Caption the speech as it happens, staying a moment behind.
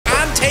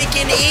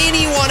taking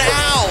anyone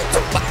out.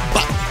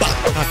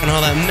 Knocking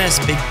all that mess,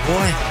 big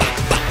boy.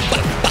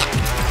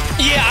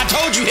 Yeah, I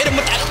told you, hit him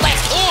with that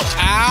left hook.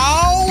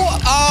 Ow.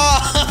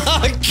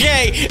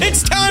 Okay,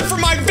 it's time for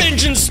my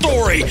vengeance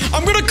story.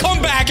 I'm gonna come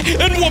back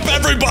and whoop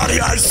everybody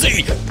I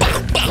see.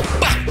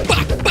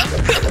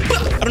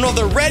 I don't know if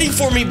they're ready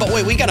for me, but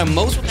wait, we got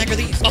emotes? What the heck are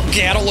these?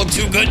 Okay, I don't look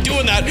too good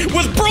doing that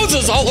with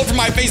bruises all over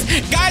my face.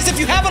 Guys, if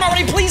you haven't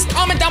already, please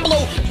comment down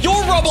below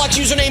your Roblox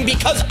username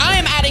because I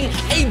am adding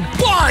a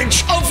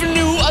bunch of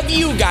new of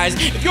you guys.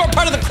 If you're a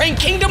part of the Crane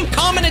Kingdom,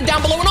 comment it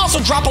down below and also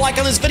drop a like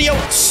on this video.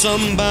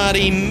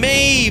 Somebody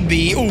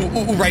maybe.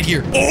 Ooh, right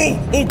here.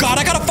 Oh God,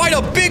 I gotta fight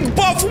a big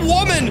buff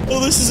woman.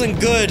 Oh, this isn't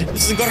good.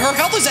 This isn't good. Her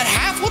health is at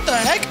half. What the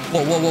heck?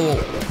 Whoa.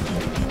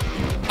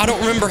 I don't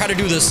remember how to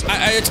do this.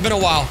 It's been a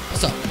while.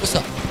 What's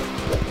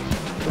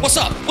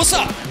up?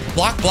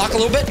 Block a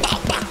little bit.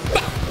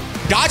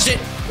 Dodged it.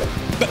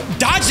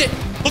 Dodged it.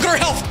 Look at her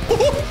health.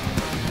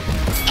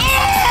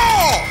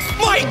 Oh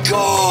my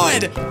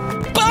God.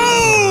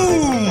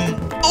 Boom.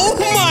 Oh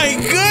my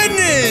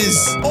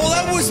goodness. Oh,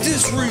 that was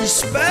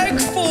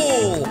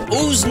disrespectful.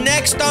 Who's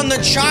next on the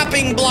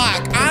chopping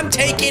block? I'm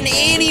taking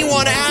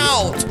anyone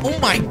out. Oh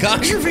my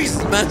gosh, your face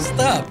is messed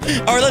up.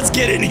 All right, let's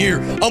get in here.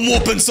 I'm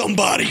whooping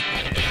somebody.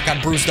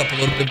 Got bruised up a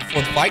little bit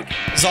before the fight.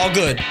 It's all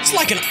good. It's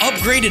like an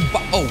upgraded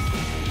Oh.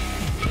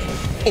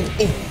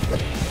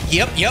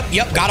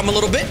 Yep. Got him a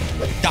little bit.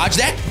 Dodge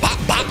that. Bop,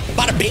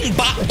 bada bing,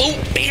 bop, boom,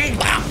 bing,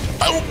 bop,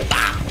 boom,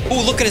 bop.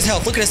 Oh, look at his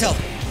health. Ooh.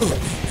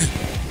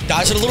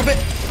 Dodge it a little bit.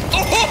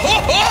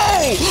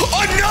 Oh,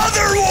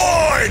 another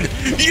one.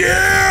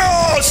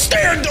 Yeah,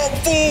 stand up,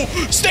 fool.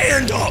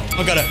 Stand up.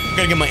 I gotta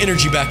get my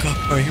energy back up.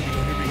 All right, here we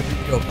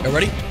go. Y'all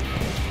ready?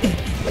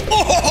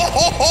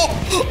 Oh.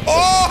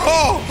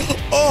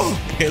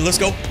 Okay, let's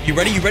go. You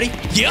ready?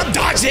 Yep,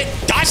 dodge it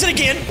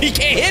again. He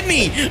can't hit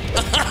me.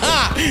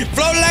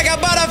 Float like a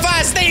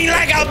butterfly, sting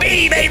like a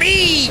bee,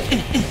 baby.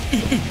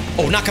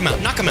 Oh, knock him out.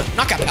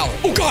 Knockout power.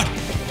 Oh, God.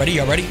 Ready?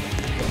 Y'all ready?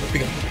 Here we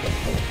go.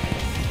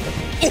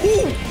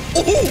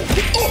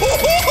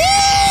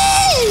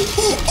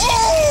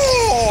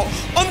 Oh,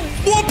 I'm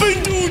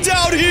whooping dudes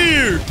out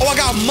here. Oh, I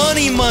got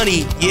money.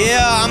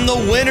 Yeah, I'm the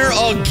winner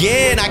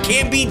again. I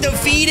can't be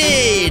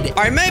defeated.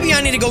 All right, maybe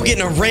I need to go get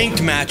in a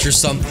ranked match or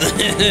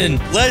something.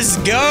 Let's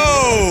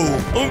go.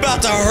 I'm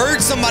about to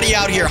hurt somebody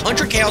out here.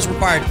 100 chaos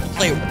required to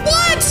play.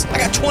 What? I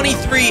got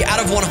 23 out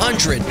of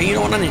 100. Hey, you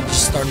know what? I need to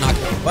just start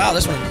knocking people out.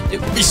 That's what I need to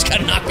do. You just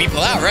gotta knock people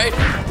out, right?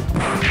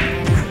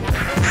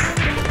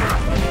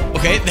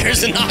 Okay,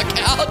 there's a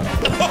knockout.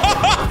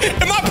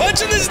 Am I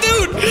punching this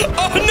dude?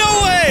 Oh,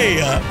 no way.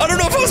 I don't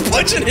know if I was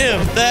punching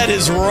him. That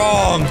is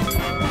wrong.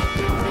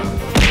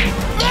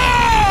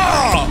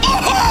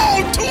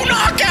 Oh, 2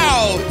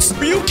 knockouts.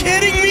 Are you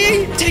kidding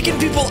me? Taking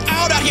people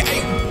out here.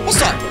 Hey,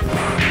 what's up?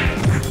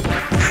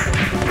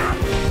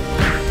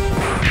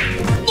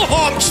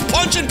 Oh, I'm just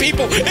punching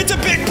people. It's a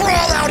big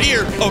brawl out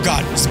here. Oh,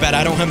 God, this is bad.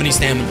 I don't have any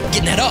stamina.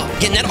 Getting that up.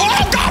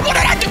 Oh, God, what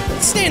did I do?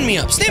 Stand me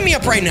up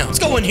right now. Let's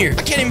go in here.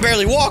 I can't even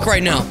barely walk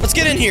right now. Let's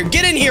get in here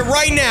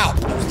right now.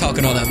 I was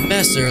talking all that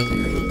mess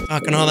earlier.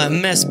 Talking all that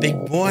mess,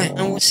 big boy.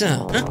 Oh, what's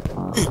up? Huh?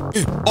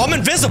 Oh, I'm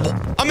invisible.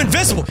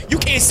 You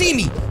can't see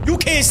me.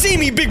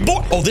 Big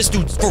boy. Oh, this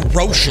dude's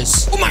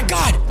ferocious. Oh, my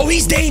God. Oh,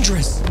 he's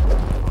dangerous.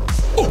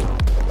 Oh,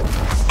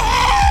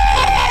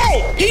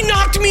 he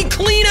knocked me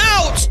clean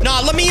out.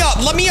 Nah, let me up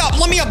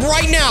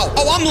right now.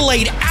 Oh, I'm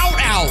laid out.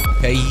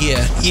 Okay,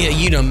 yeah,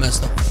 you done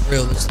messed up for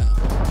real this time.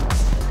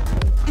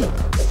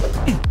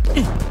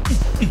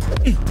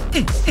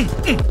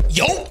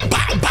 Yo,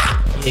 bow.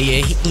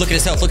 Yeah, look at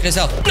his health.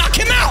 Knock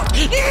him out. No!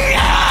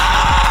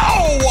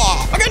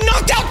 I got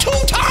knocked out 2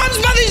 times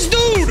by this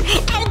dude.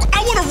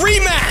 I want a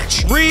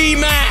rematch.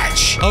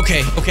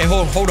 Okay,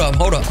 hold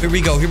up. Here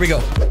we go.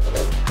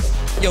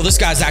 Yo, this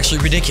guy's actually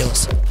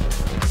ridiculous.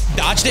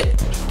 Dodged it.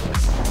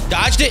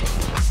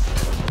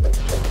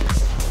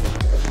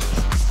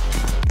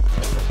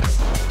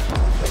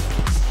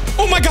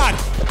 Oh my God.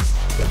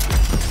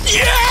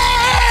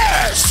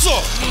 Yes!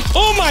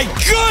 Oh my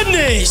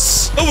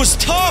goodness. That was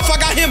tough. I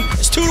got him.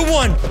 It's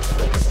 2-1.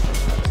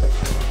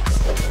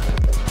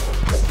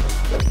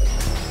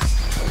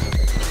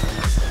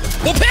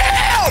 Whoop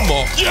him!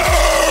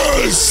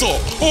 Yes!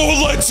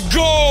 Oh, let's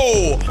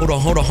go! Hold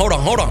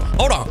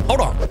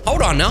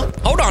on now.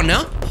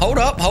 Hold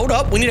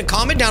up. We need to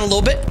calm it down a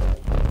little bit.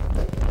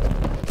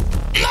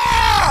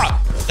 Ah!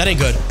 That ain't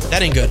good.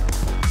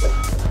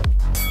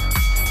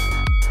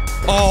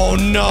 Oh,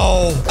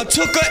 no. I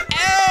took a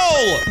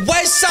L.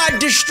 Westside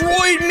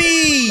destroyed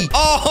me.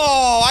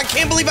 Oh, I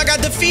can't believe I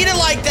got defeated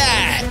like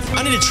that.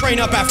 I need to train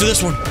up after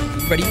this one.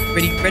 Ready?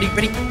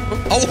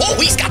 Oh,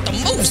 he's got the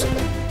moves.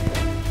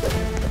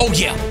 Oh,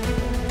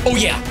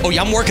 yeah,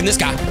 I'm working this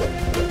guy.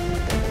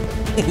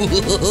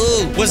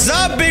 What's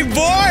up, big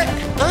boy?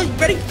 Huh?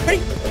 Ready?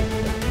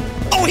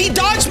 Oh, he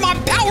dodged my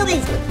power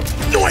move.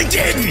 No, I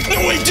didn't.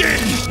 No, I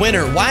didn't.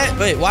 Winner. Why?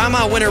 Wait, why am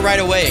I a winner right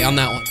away on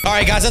that one? All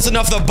right, guys, that's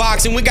enough of the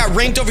boxing. We got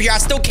ranked over here. I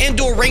still can't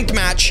do a ranked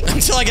match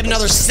until I get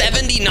another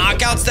 70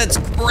 knockouts. That's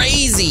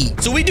crazy.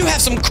 So we do have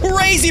some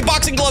crazy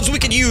boxing gloves we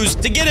could use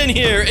to get in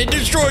here and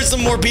destroy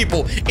some more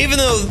people, even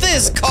though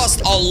this cost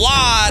a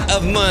lot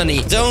of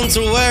money. Don't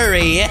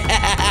worry.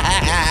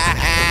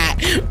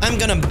 I'm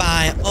gonna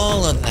buy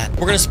all of that.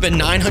 We're gonna spend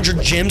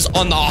 900 gems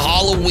on the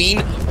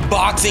Halloween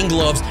boxing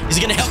gloves. Is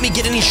it gonna help me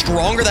get any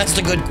stronger? That's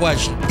the good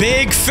question.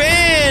 Big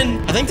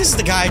fan. I think this is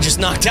the guy I just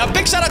knocked out.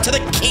 Big shout out to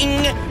the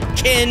King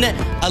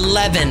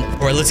 11.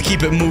 All right, let's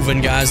keep it moving,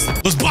 guys.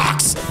 Let's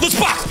box. Let's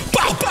box.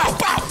 Bow, bow,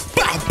 bow,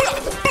 bow, bow,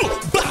 bow,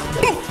 bow,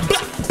 bow,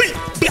 bow,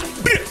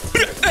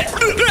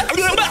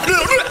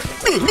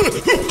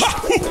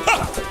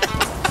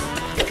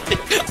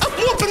 I'm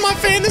whooping my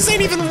fan. This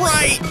ain't even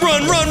right.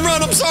 Run, run,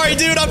 run. I'm sorry,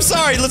 dude. I'm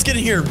sorry. Let's get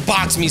in here.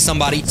 Box me,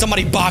 somebody.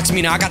 Somebody box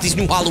me now. I got these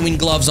new Halloween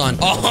gloves on.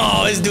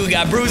 Oh, this dude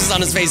got bruises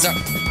on his face.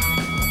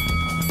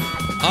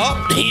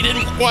 Oh, he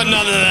didn't want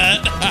none of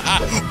that.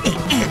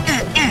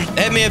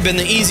 That may have been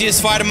the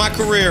easiest fight of my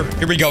career.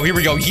 Here we go. Here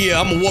we go. Yeah,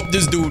 I'm gonna whoop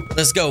this dude.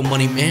 Let's go,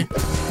 money man.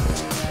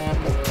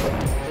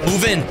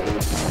 Move in.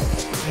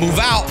 Move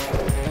out.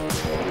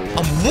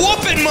 I'm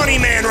whooping Money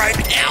Man right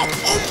now.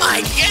 Oh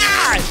my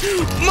God.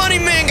 Money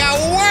Man got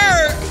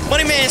work.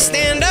 Money Man,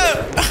 stand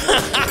up.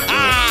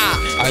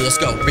 All right, let's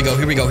go. Here we go.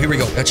 Here we go. Here we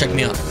go. Go check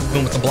me out.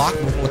 Moving with the block.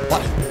 Moving with the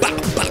block. Bop,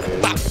 bop,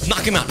 bop.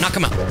 Knock him out. Knock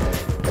him out.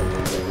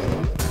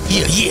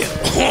 Yeah, yeah.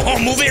 Oh,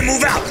 move in,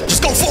 move out.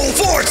 Just go full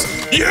force.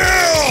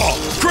 Yeah.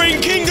 Crane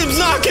Kingdom's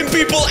knocking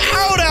people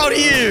out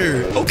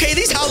here. Okay,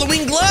 these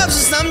Halloween gloves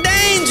are something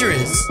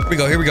dangerous. Here we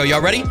go. Here we go. Y'all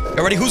ready?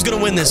 Y'all ready? Who's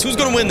gonna win this? Who's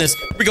gonna win this?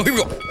 Here we go. Here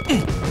we go.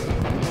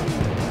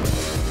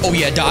 Oh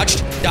yeah,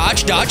 dodged,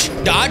 dodged, dodged,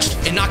 dodged,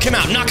 and knock him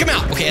out, knock him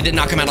out. Okay, I did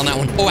knock him out on that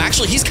one. Oh,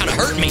 actually, he's kind of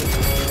hurting me.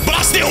 But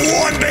I still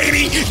won,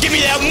 baby! Give me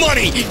that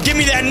money! Give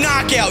me that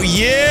knockout!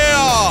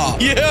 Yeah!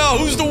 Yeah,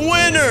 who's the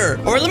winner?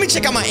 All right, let me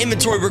check out my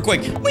inventory real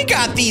quick. We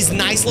got these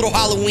nice little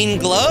Halloween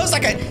gloves. I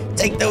could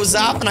take those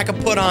off and I could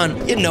put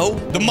on, you know,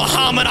 the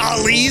Muhammad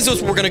Ali's.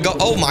 That's where we're gonna go.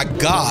 Oh my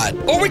God.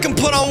 Or we can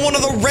put on one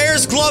of the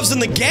rarest gloves in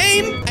the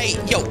game. Hey,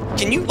 yo,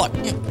 can you like...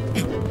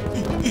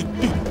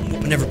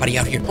 everybody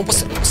out here. Oh,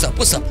 what's up? What's up?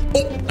 What's up?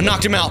 Oh, I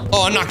knocked him out.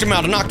 Oh, I knocked him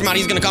out. I knocked him out.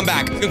 He's gonna come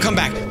back. He's gonna come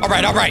back. All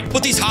right, all right.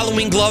 Put these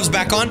Halloween gloves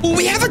back on. Oh,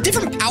 we have a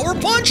different power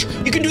punch.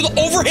 You can do the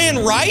overhand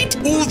right.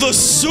 Oh, the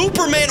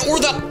Superman or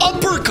the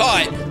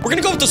uppercut. We're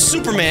gonna go with the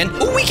Superman.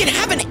 Oh, we can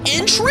have an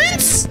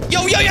entrance?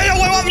 Yo, yo, yo, yo,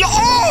 yo,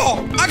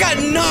 oh, I got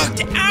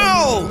knocked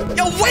out.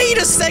 Yo, wait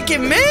a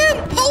second, man.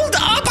 Hold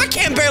up. I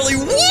can't barely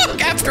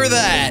walk after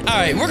that. All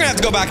right, we're gonna have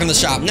to go back in the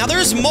shop. Now,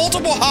 there's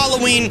multiple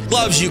Halloween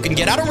gloves you can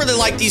get. I don't really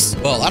like these.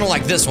 Well, I don't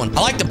like this one.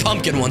 I like the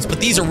pumpkin ones, but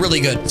these are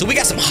really good. So we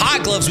got some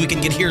hot gloves we can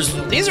get here.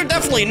 These are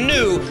definitely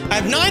new. I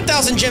have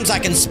 9,000 gems I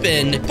can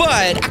spend,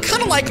 but I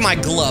kind of like my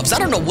gloves. I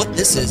don't know what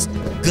this is.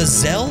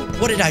 Gazelle?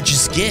 What did I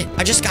just get?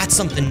 I just got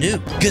something new.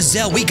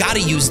 Gazelle, we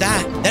gotta use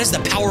that. That is the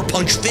power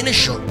punch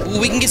finisher. Ooh,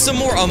 we can get some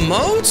more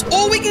emotes.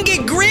 Oh, we can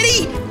get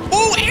gritty.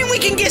 Oh, and we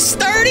can get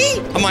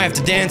sturdy. I might have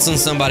to dance on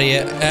somebody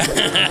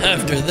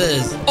after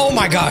this. Oh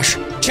my gosh.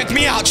 Check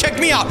me out. Check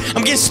me out.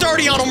 I'm getting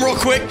sturdy on him real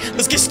quick.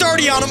 Let's get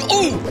sturdy on him.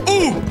 Ooh,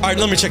 ooh. All right,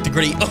 let me check the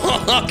gritty.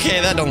 Okay,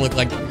 that don't look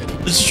like...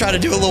 Let's just try to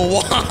do a little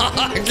walk.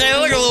 Okay,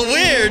 look a little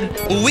weird.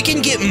 Ooh, we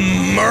can get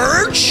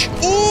merch.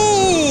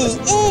 Ooh,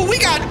 ooh, we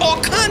got all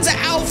kinds of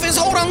outfits.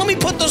 Hold on, let me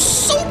put the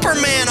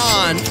Superman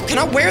on. Can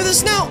I wear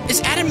this now?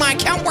 It's added my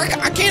account where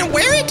I can't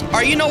wear it? All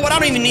right, you know what? I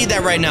don't even need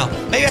that right now.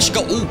 Maybe I should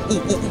go, ooh,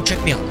 ooh, ooh, ooh,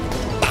 check me out.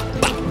 Bah,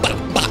 bah, bah,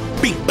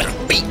 bah, beep, bah,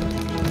 beep.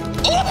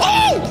 Oh,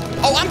 oh!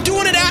 Oh, I'm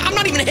doing it. I'm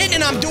not even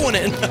hitting it. I'm doing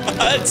it.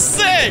 That's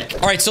sick.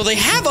 All right, so they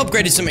have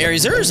upgraded some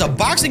areas. There is a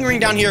boxing ring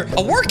down here,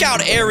 a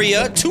workout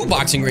area, 2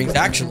 boxing rings,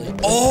 actually.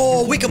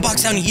 Oh, we can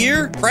box down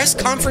here. Press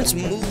conference,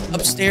 move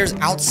upstairs,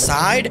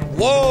 outside.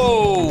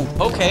 Whoa.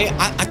 Okay,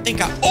 I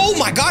think oh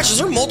my gosh, is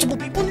there multiple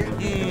people in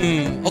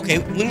here? Okay,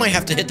 we might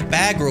have to hit the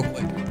bag real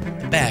quick.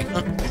 The bag,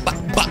 huh? Bah,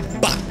 bah,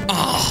 bah.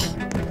 Ah.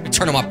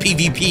 Turn my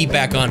PvP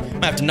back on.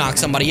 Might have to knock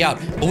somebody out.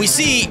 But we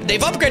see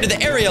they've upgraded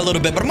the area a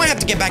little bit, but I might have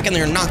to get back in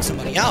there and knock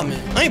somebody out, man.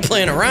 I ain't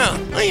playing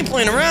around. I ain't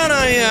playing around.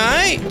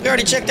 We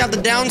already checked out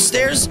the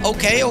downstairs.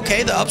 Okay,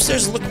 okay. The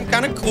upstairs is looking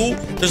kind of cool.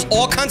 There's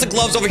all kinds of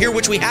gloves over here,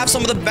 which we have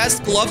some of the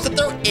best gloves that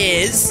there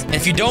is. And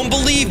if you don't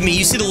believe me,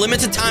 you see the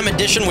limited time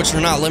edition, which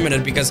are not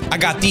limited because I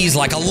got these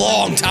like a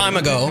long time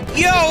ago.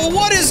 Yo,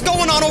 what is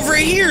going on over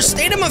here?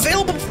 Stadium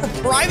available for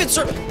private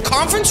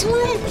conference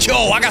room?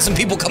 Yo, I got some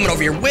people coming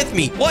over here with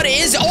me. What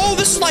is... Oh Oh,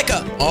 this is like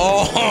a,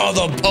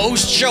 the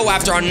post show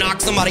after I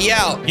knock somebody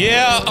out.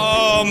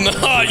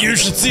 Yeah, you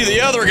should see the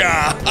other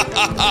guy.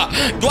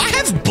 Do I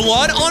have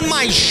blood on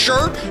my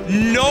shirt?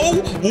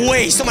 No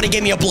way. Somebody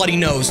gave me a bloody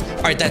nose.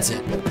 All right, that's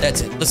it.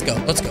 That's it. Let's go.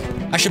 Let's go.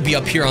 I should be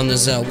up here on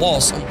this wall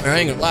somewhere. I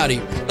ain't gonna lie to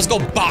you. Let's go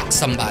box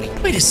somebody.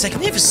 Wait a second.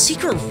 They have a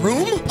secret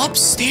room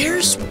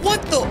upstairs?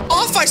 What the?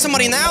 I'll fight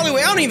somebody in the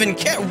alleyway. I don't even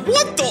care.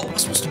 What the? I'm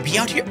supposed to be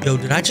out here? Yo,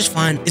 did I just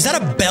find... Is that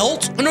a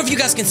belt? I don't know if you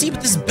guys can see,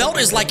 but this belt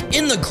is like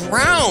in the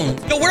ground.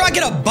 Yo, where do I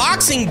get a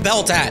boxing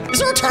belt at? Is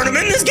there a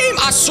tournament in this game?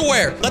 I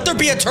swear. Let there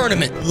be a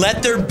tournament.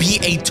 Let there be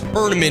a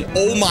tournament.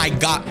 Oh my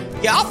God.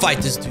 Yeah, I'll fight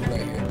this dude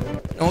right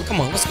here. Oh, come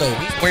on. Let's go.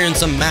 He's wearing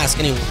some mask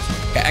anyway.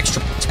 Got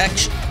extra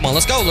protection. Come on,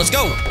 let's go. Let's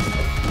go.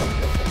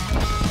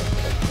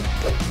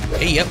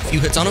 Hey, yep, a few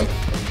hits on him.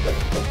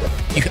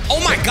 Oh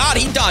my God,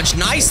 he dodged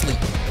nicely.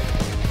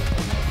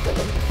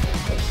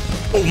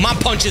 Oh, my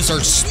punches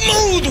are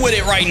smooth with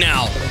it right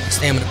now.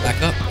 Stamina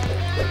back up.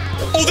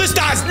 Oh, this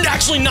guy's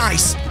actually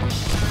nice.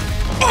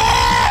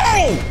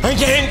 Oh! I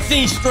can't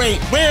see straight.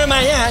 Where am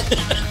I at?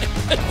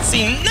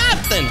 See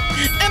nothing.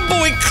 That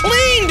boy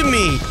cleaned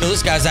me. Yo,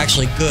 this guy's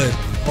actually good.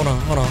 Hold on,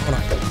 hold on, hold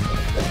on.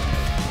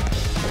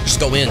 Just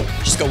go in.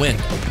 Just go in.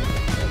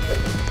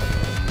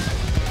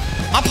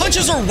 My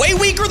punches are way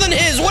weaker than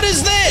his. What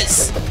is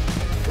this?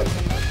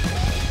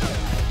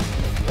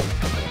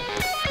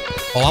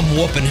 Oh, I'm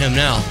whooping him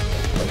now.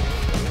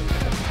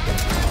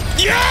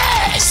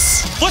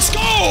 Yes! Let's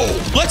go!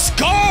 Let's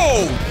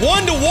go!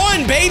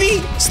 1-to-1,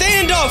 baby!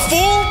 Stand up,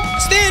 fool!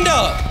 Stand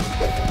up!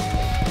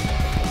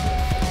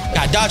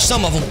 Gotta dodge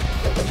some of them.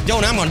 If you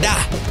don't, I'm gonna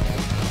die.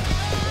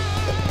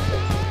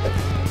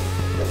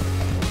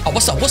 Oh,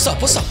 what's up? What's up?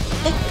 What's up?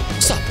 Huh?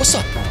 What's up? What's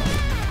up?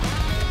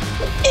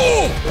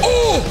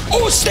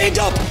 Oh, stand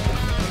up!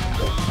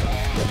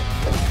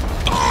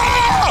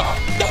 Ah!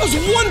 That was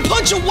one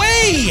punch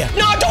away!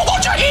 Nah, don't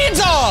hold your hands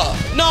up!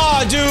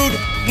 Nah, dude.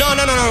 No.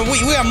 We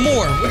got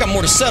more. We got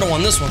more to settle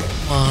on this one.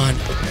 Come on.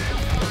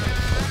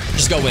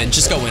 Just go in.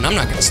 Just go in. I'm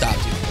not gonna stop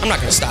you. I'm not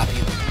gonna stop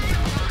you.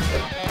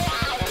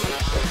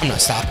 I'm not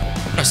stopping.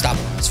 I'm not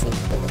stopping this fool.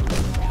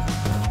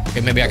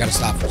 Okay, maybe I gotta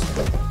stop first.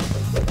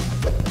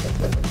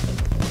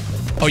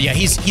 Oh yeah,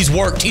 he's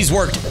worked. He's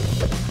worked.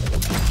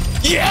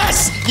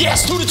 Yes!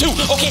 Yes,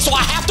 2-2. Okay, so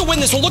I have to win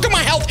this one. Look at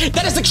my health.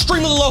 That is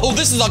extremely low.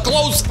 This is a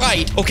close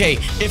fight. Okay,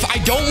 if I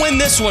don't win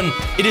this one,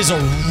 it is a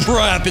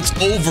wrap. It's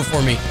over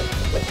for me.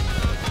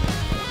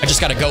 I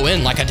just gotta go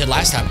in like I did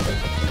last time.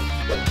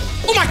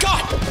 Oh my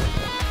God!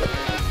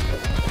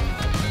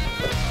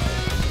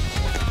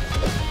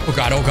 Oh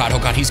God, oh God, oh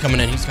God. He's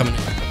coming in. He's coming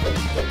in.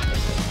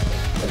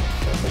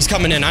 He's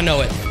coming in. I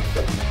know it.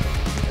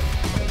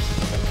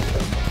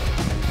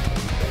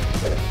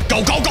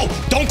 Go, go, go.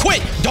 Don't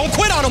quit. Don't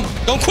quit on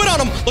him. Don't quit on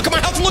him. Look at my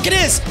health and look at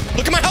his.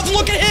 Look at my health and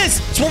look at his.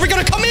 It's where we're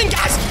going to come in,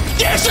 guys.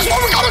 Yes, this is where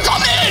we're going to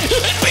come in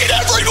and beat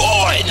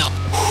everyone.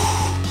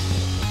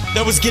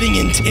 That was getting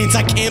intense.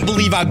 I can't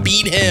believe I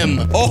beat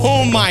him.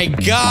 Oh my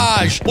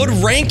gosh. What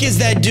rank is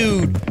that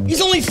dude? He's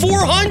only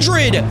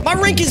 400. My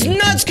rank is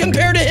nuts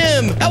compared to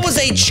him. That was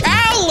a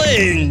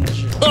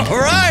challenge. All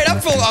right, I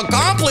feel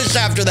accomplished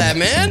after that,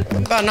 man.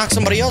 I'm about to knock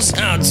somebody else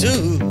out,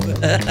 too.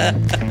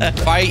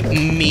 Fight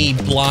me,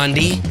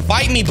 Blondie.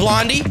 Fight me,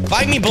 Blondie.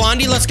 Fight me,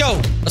 Blondie. Let's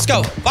go. Let's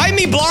go. Fight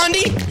me,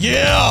 Blondie.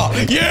 Yeah,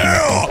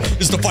 yeah.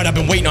 This is the fight I've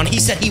been waiting on. He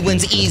said he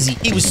wins easy.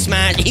 He was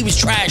smashed. He was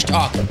trash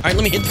talk. All right,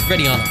 let me hit the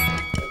gritty on him.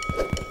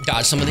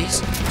 Dodge some of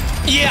these.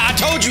 Yeah, I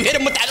told you, hit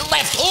him with that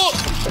left hook.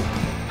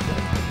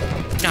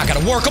 Now I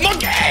gotta work him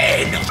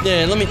again.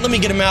 Yeah, let me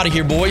get him out of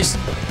here, boys.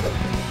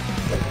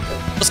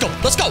 Let's go.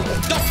 Let's go.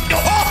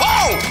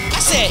 I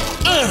said,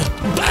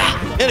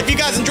 And if you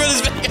guys enjoyed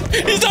this video,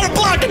 he's done a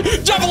blocking.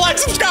 Drop a like,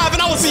 subscribe,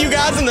 and I will see you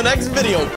guys in the next video.